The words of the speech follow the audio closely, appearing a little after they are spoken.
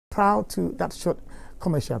prior to that short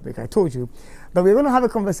commercial break, I told you that we're going to have a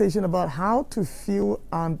conversation about how to feel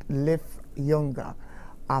and live younger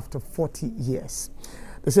after 40 years.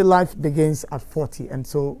 They say life begins at 40, and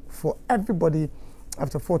so for everybody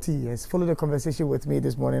after 40 years, follow the conversation with me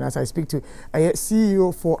this morning as I speak to a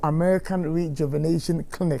CEO for American Rejuvenation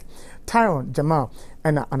Clinic, Tyrone, Jamar,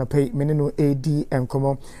 and Anope Menino AD and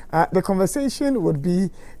Komo. The conversation would be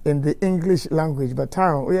in the English language, but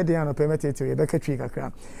Tyrone, we are the Anope Metete, Rebecca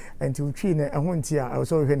Trika, and to Trina and Huntia, I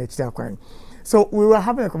was already in a. So we were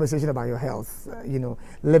having a conversation about your health,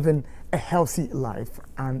 living a healthy life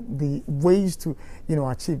and the ways to,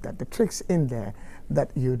 achieve that, the tricks in there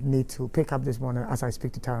that you need to pick up this morning as I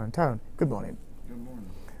speak to Tyrone. Tyrone, good morning. Good morning.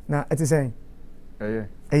 Now, it is saying? Yeah.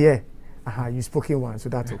 Yeah. You spoke in one, so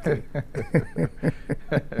that's okay.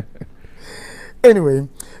 Anyway,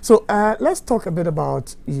 so let's talk a bit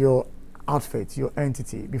about your outfit, your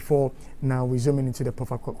entity, before now we zoom into the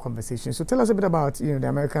proper conversation. So tell us a bit about the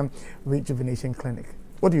American Rejuvenation Clinic.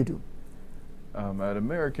 What do you do? At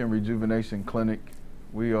American Rejuvenation Clinic,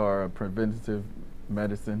 we are a preventative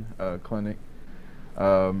medicine clinic.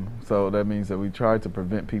 So that means that we try to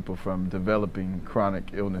prevent people from developing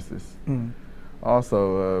chronic illnesses.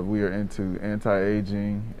 Also, we are into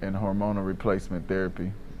anti-aging and hormonal replacement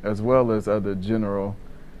therapy, as well as other general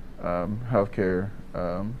healthcare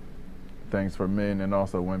things for men and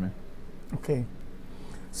also women. Okay.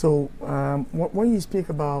 So when you speak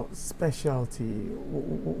about specialty,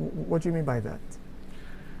 what do you mean by that?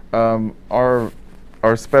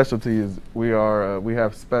 Our specialty is we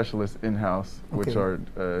have specialists in-house, which are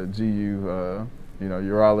GU,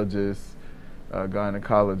 urologists,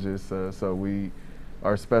 gynecologists. So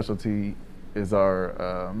our specialty is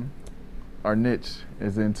our niche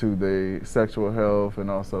is into the sexual health and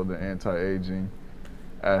also the anti-aging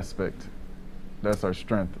aspect. That's our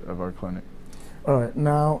strength of our clinic. All right.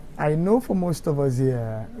 Now, I know for most of us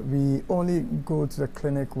here, we only go to the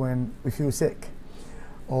clinic when we feel sick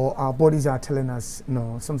or our bodies are telling us,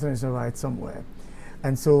 no, something is not right somewhere.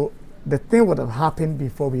 And so the thing would have happened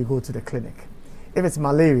before we go to the clinic. If it's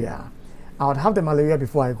malaria, I would have the malaria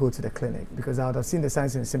before I go to the clinic because I would have seen the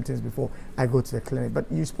signs and symptoms before I go to the clinic.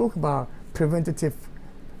 But you spoke about preventative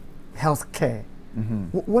health care.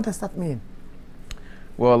 What does that mean?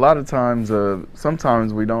 Well, a lot of times,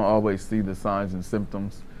 sometimes we don't always see the signs and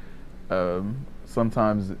symptoms.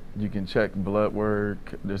 Sometimes you can check blood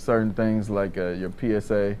work. There's certain things like your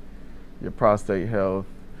PSA, your prostate health,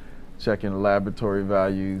 checking laboratory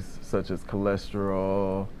values such as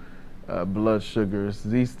cholesterol, blood sugars.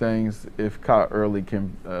 These things, if caught early,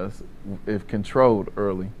 if controlled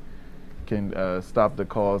early, can stop the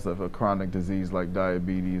cause of a chronic disease like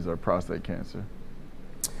diabetes or prostate cancer.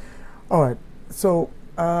 All right. So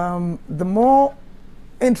the more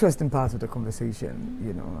interesting part of the conversation,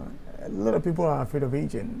 a lot of people are afraid of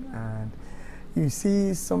aging, and you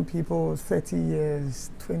see some people 30 years,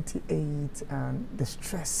 28, and the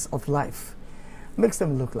stress of life makes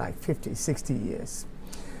them look like 50, 60 years.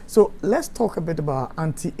 So let's talk a bit about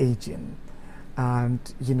anti-aging and,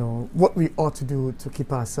 what we ought to do to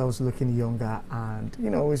keep ourselves looking younger and,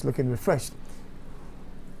 always looking refreshed.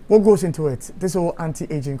 What goes into it, this whole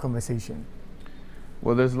anti-aging conversation?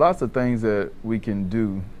 Well, there's lots of things that we can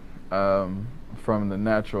do from the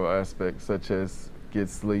natural aspect, such as get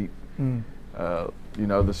sleep.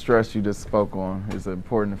 The stress you just spoke on is an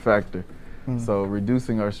important factor. So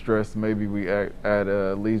reducing our stress, maybe we add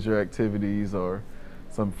leisure activities or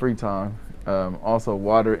some free time. Also,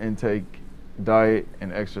 water intake, diet,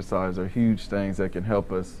 and exercise are huge things that can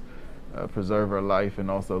help us preserve our life and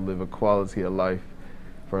also live a quality of life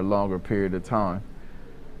for a longer period of time.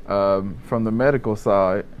 From the medical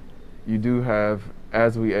side, you do have,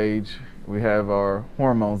 as we age, we have our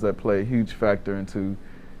hormones that play a huge factor into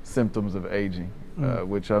symptoms of aging,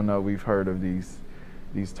 which I know we've heard of these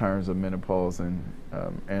terms of menopause and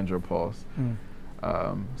andropause.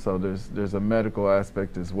 So there's a medical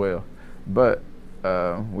aspect as well. But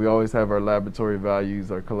we always have our laboratory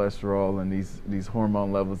values, our cholesterol, and these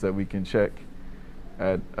hormone levels that we can check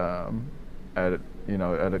at a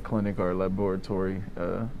clinic or a laboratory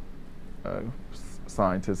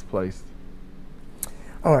scientist place.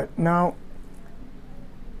 All right, now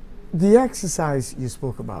the exercise you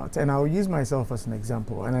spoke about, and I'll use myself as an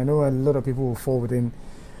example, and I know a lot of people will fall within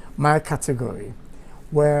my category,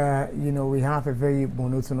 where we have a very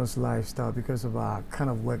monotonous lifestyle because of our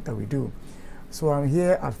kind of work that we do. So I'm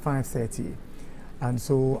here at 5:30, and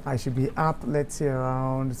so I should be up, let's say,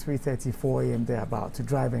 around 3:30, 4 a.m. thereabout to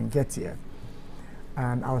drive and get here.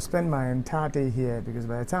 And I'll spend my entire day here because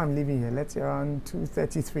by the time I'm leaving here, let's say around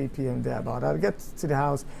 2:33 p.m. thereabout, I'll get to the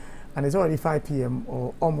house and it's already 5 p.m.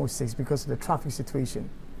 or almost 6 because of the traffic situation.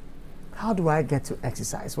 How do I get to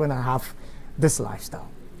exercise when I have this lifestyle?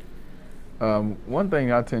 One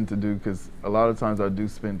thing I tend to do, because a lot of times I do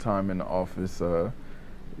spend time in the office,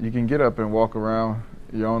 you can get up and walk around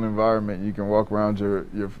your own environment. You can walk around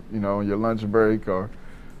your lunch break, or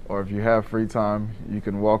if you have free time, you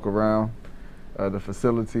can walk around the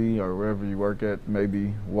facility or wherever you work at.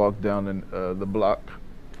 Maybe walk down the block.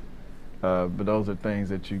 But those are things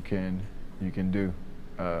that you can do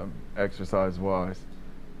exercise-wise.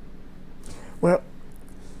 Well,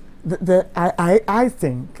 I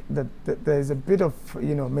think that there's a bit of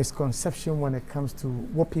misconception when it comes to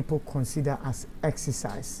what people consider as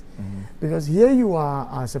exercise, because here you are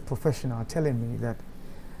as a professional telling me that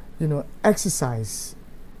exercise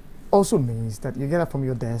also means that you get up from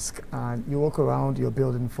your desk and you walk around your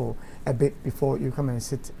building for a bit before you come and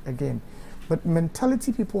sit again. But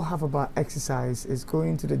mentality people have about exercise is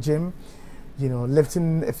going to the gym,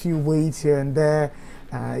 lifting a few weights here and there,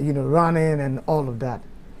 running and all of that.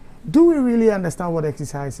 Do we really understand what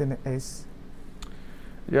exercise is?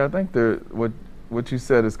 Yeah, I think what you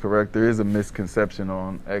said is correct. There is a misconception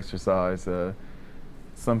on exercise.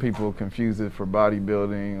 Some people confuse it for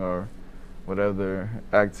bodybuilding or whatever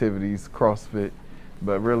activities, CrossFit,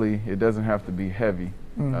 but really it doesn't have to be heavy.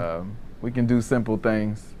 We can do simple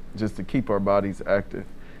things just to keep our bodies active.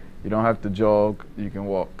 You don't have to jog, you can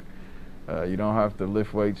walk. You don't have to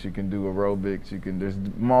lift weights, you can do aerobics. There's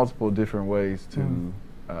multiple different ways to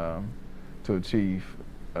achieve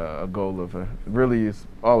a goal of really it's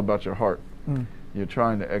all about your heart. You're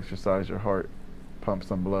trying to exercise your heart, pump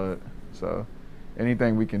some blood. So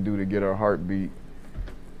anything we can do to get our heartbeat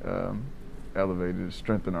elevated, to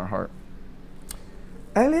strengthen our heart.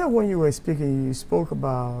 Earlier when you were speaking, you spoke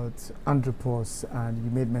about andropause and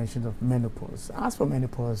you made mention of menopause. As for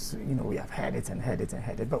menopause, we have had it and had it and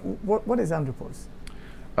had it, but what is andropause?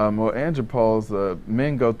 Well, andropause,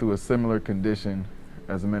 men go through a similar condition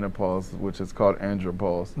as menopause, which is called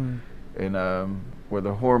andropause, and where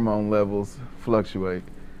the hormone levels fluctuate.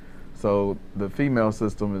 So the female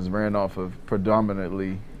system is ran off of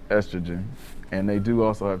predominantly estrogen, and they do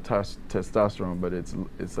also have testosterone, but it's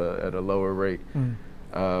at a lower rate.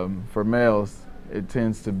 For males, it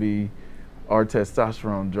tends to be our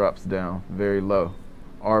testosterone drops down very low.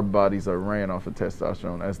 Our bodies are ran off of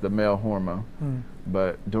testosterone as the male hormone,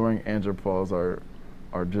 but during andropause,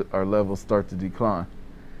 our levels start to decline,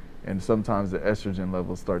 and sometimes the estrogen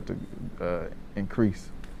levels start to increase.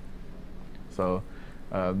 So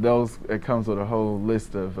it comes with a whole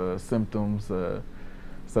list of symptoms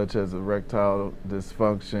such as erectile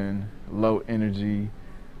dysfunction, low energy,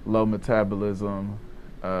 low metabolism,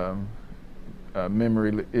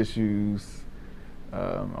 memory issues,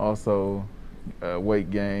 also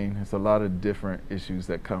weight gain. There's a lot of different issues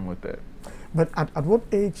that come with that. But at what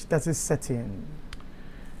age does it set in?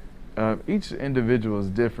 Each individual is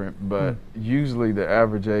different, but usually the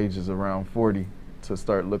average age is around 40 to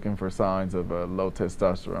start looking for signs of low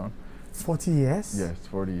testosterone. 40 years? Yes,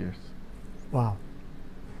 40 years. Wow.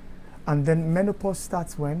 And then menopause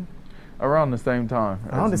starts when? Around the same time.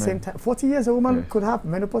 Around the same time. 40 years, a woman could have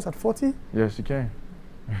menopause at 40? Yes, she can.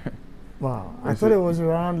 Wow. I thought it was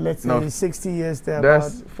around, let's say, 60 years there.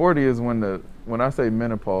 That's 40 is when I say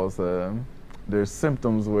menopause, there's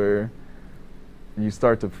symptoms where you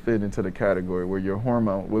start to fit into the category where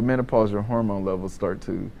with menopause, your hormone levels start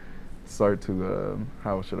to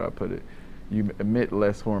how should I put it? You emit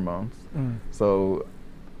less hormones. So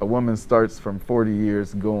a woman starts from 40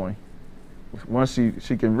 years going. Once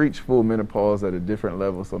she can reach full menopause at a different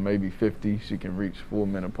level, so maybe 50, she can reach full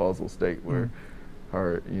menopausal state where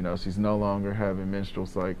she's no longer having menstrual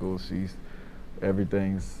cycles.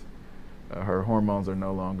 Her hormones are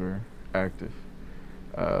no longer active.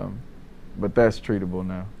 But that's treatable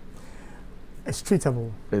now. It's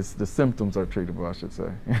treatable? The symptoms are treatable, I should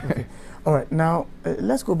say. Okay. All right, now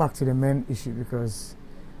let's go back to the men issue, because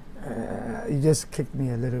you just kicked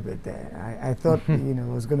me a little bit there. I thought it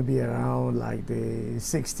was going to be around like the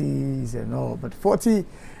 60s and all, but 40,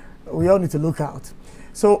 we all need to look out.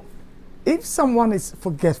 So if someone is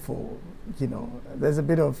forgetful, there's a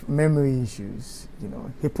bit of memory issues,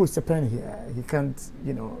 he puts the pen here, he can't,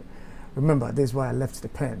 remember, this is why I left the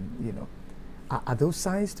pen, Are those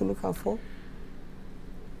signs to look out for?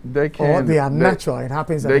 They can. Or they are natural, it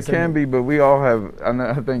happens. They can be, but we all have,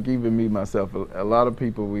 I think even me, myself, a lot of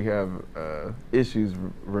people, we have issues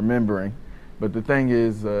remembering. But the thing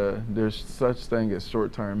is, there's such thing as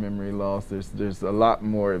short-term memory loss. There's a lot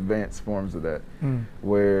more advanced forms of that,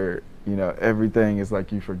 where, everything is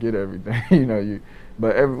like you forget everything,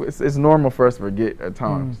 but it's normal for us to forget at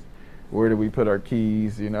times. where do we put our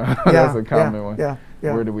keys? You know, Yeah, that's a common one. Yeah.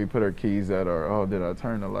 Where do we put our keys at? Or, oh, did I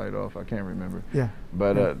turn the light off? I can't remember. Yeah.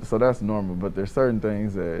 But so that's normal. But there's certain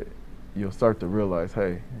things that you'll start to realize,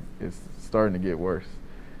 hey, it's starting to get worse.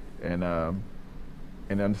 And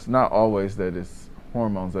it's not always that it's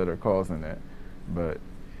hormones that are causing that, but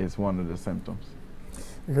it's one of the symptoms.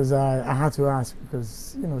 Because I had to ask,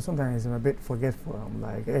 because sometimes I'm a bit forgetful. I'm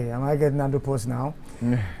like, hey, am I getting andropause now?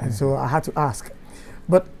 And so I had to ask.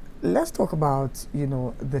 But let's talk about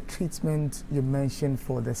the treatment you mentioned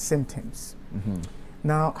for the symptoms.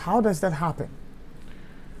 Now, how does that happen?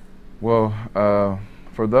 Well,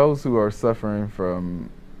 for those who are suffering from,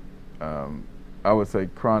 I would say,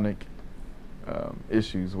 chronic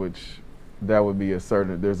issues, which that would be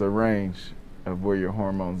there's a range of where your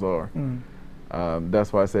hormones are.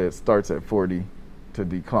 That's why I say it starts at 40 to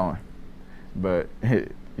decline, but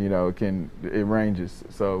it ranges.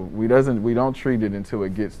 So we don't treat it until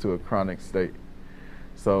it gets to a chronic state.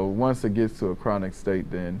 So once it gets to a chronic state,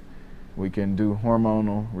 then we can do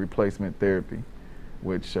hormonal replacement therapy,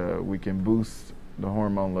 which we can boost the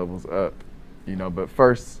hormone levels up. But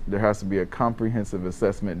first there has to be a comprehensive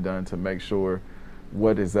assessment done to make sure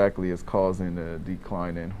what exactly is causing the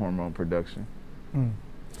decline in hormone production.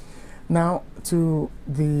 Now, to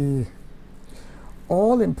the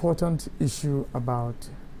all-important issue about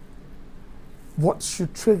what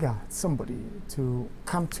should trigger somebody to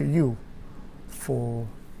come to you for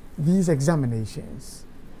these examinations.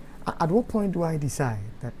 At what point do I decide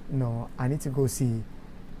that, no, I need to go see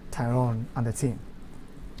Tyrone and the team?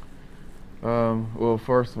 Well,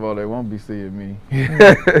 first of all, they won't be seeing me.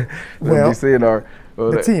 They'll be seeing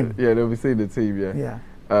the team. Yeah, they'll be seeing the team, yeah.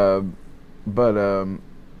 But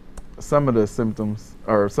some of the symptoms,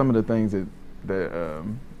 or some of the things that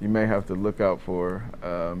you may have to look out for,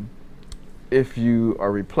 if you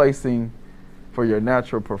are replacing for your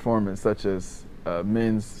natural performance, such as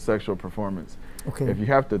men's sexual performance. Okay. If you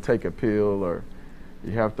have to take a pill or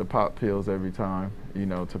you have to pop pills every time,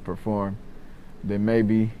 to perform, then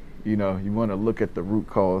maybe, you want to look at the root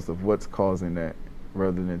cause of what's causing that,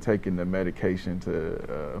 rather than taking the medication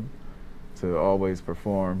to always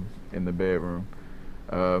perform in the bedroom.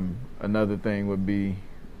 Another thing would be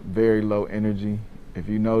very low energy. If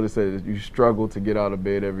you notice that you struggle to get out of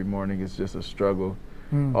bed every morning, it's just a struggle.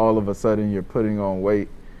 All of a sudden you're putting on weight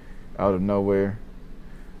out of nowhere.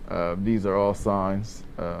 These are all signs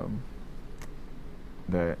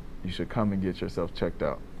that you should come and get yourself checked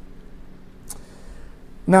out.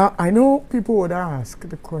 Now, I know people would ask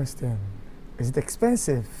the question, is it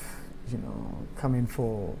expensive, coming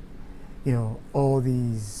for, all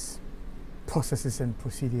these processes and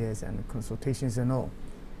procedures and consultations and all?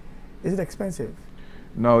 Is it expensive?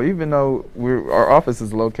 No, even though our office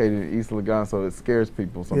is located in East Legon, so it scares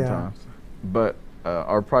people sometimes. Yeah. But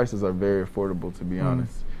our prices are very affordable, to be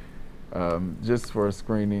honest. Just for a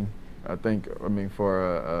screening, for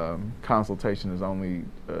a consultation is only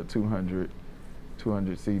 200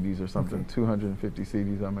 CDs or something, okay. 250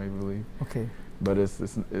 CDs, I may believe. Okay. But it's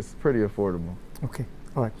pretty affordable. Okay,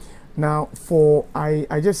 all right. Now,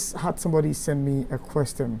 I just had somebody send me a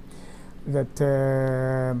question that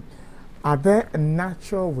are there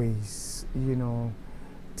natural ways,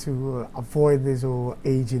 to avoid this whole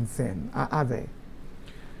aging thing? Are there?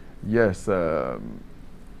 Yes, you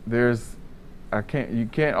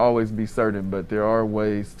can't always be certain, but there are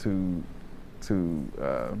ways to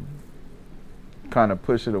kind of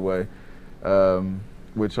push it away,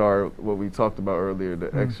 which are what we talked about earlier,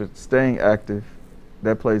 the extra staying active.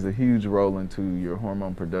 That plays a huge role into your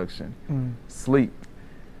hormone production. Sleep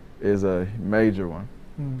is a major one.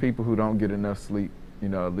 People who don't get enough sleep,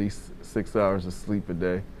 at least 6 hours of sleep a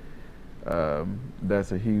day,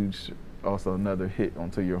 that's a huge, also another hit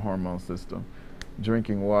onto your hormone system.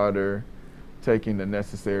 Drinking water, taking the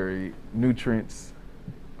necessary nutrients.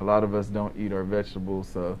 A lot of us don't eat our vegetables,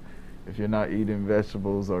 so if you're not eating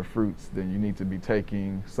vegetables or fruits, then you need to be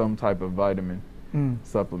taking some type of vitamin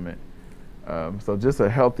supplement. So just a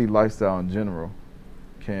healthy lifestyle in general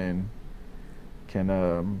can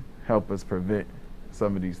help us prevent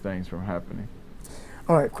some of these things from happening.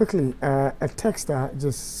 All right, quickly, a texter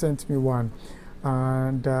just sent me one,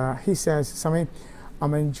 and he says, Sami,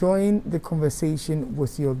 I'm enjoying the conversation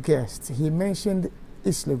with your guest. He mentioned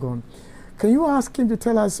East Legon. Can you ask him to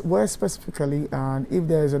tell us where specifically, and if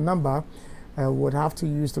there is a number would have to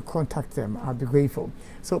use to contact them? I'd be grateful.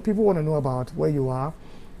 So people want to know about where you are,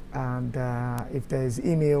 and if there's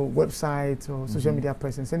email, website, or social media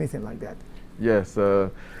presence, anything like that. Yes,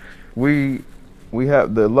 we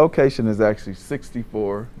have, the location is actually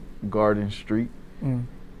 64 Garden Street,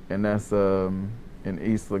 and that's in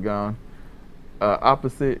East Legon,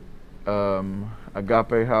 opposite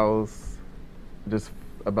Agape House, just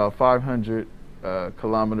about 500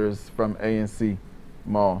 kilometers from A&C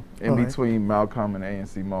Mall, in between Malcolm and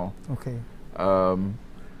A&C Mall. Okay.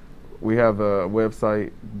 We have a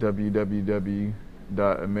website,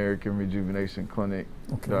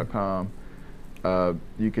 www.americanrejuvenationclinic.com.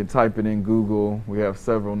 You can type it in Google. We have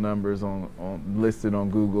several numbers listed on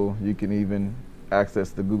Google. You can even access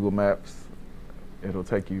the Google Maps. It'll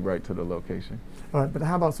take you right to the location. All right, but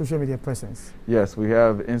how about social media presence? Yes, we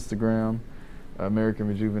have Instagram, American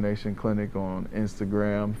Rejuvenation Clinic on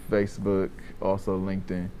Instagram, Facebook, also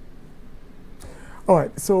LinkedIn. All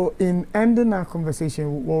right, so in ending our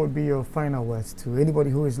conversation, what would be your final words to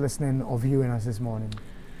anybody who is listening or viewing us this morning?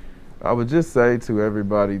 I would just say to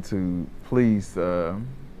everybody to please,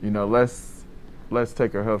 let's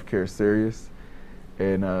take our healthcare serious,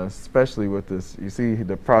 and especially with this, you see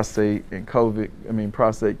the prostate and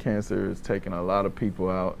prostate cancer is taking a lot of people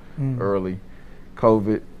out early.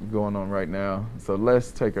 COVID going on right now, so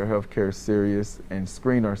let's take our healthcare serious and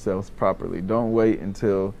screen ourselves properly. Don't wait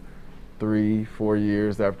until 3-4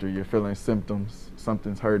 years after you're feeling symptoms,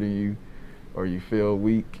 something's hurting you, or you feel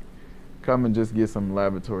weak. Come and just get some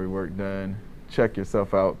laboratory work done. Check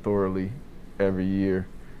yourself out thoroughly every year,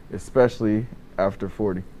 especially after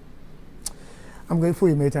 40. I'm grateful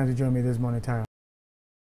you made time to join me this morning, Tyrone.